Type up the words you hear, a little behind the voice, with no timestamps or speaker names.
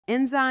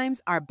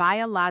Enzymes are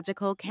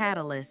biological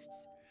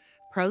catalysts,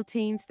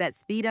 proteins that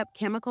speed up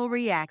chemical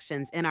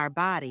reactions in our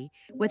body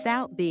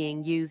without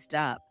being used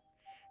up.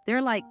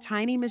 They're like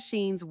tiny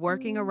machines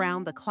working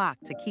around the clock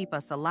to keep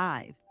us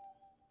alive.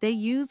 They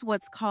use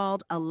what's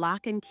called a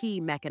lock and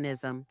key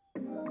mechanism.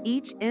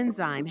 Each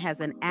enzyme has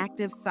an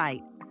active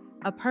site,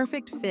 a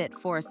perfect fit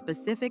for a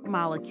specific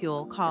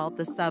molecule called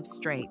the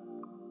substrate.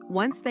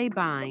 Once they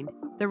bind,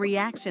 the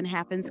reaction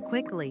happens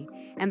quickly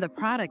and the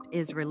product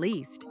is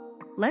released.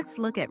 Let's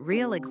look at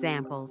real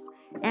examples.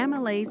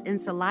 Amylase in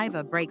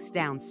saliva breaks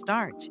down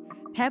starch,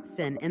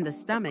 pepsin in the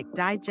stomach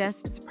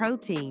digests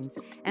proteins,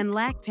 and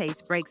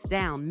lactase breaks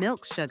down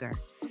milk sugar.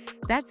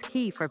 That's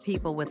key for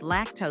people with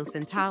lactose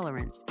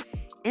intolerance.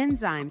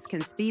 Enzymes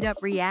can speed up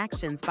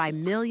reactions by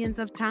millions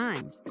of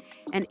times,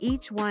 and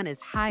each one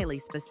is highly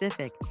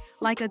specific,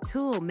 like a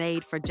tool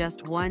made for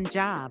just one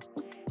job.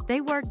 They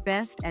work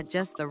best at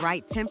just the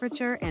right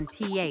temperature and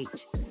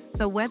pH.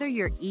 So whether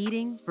you're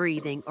eating,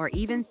 breathing, or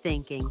even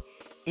thinking,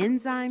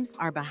 enzymes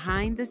are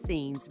behind the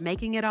scenes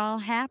making it all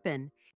happen.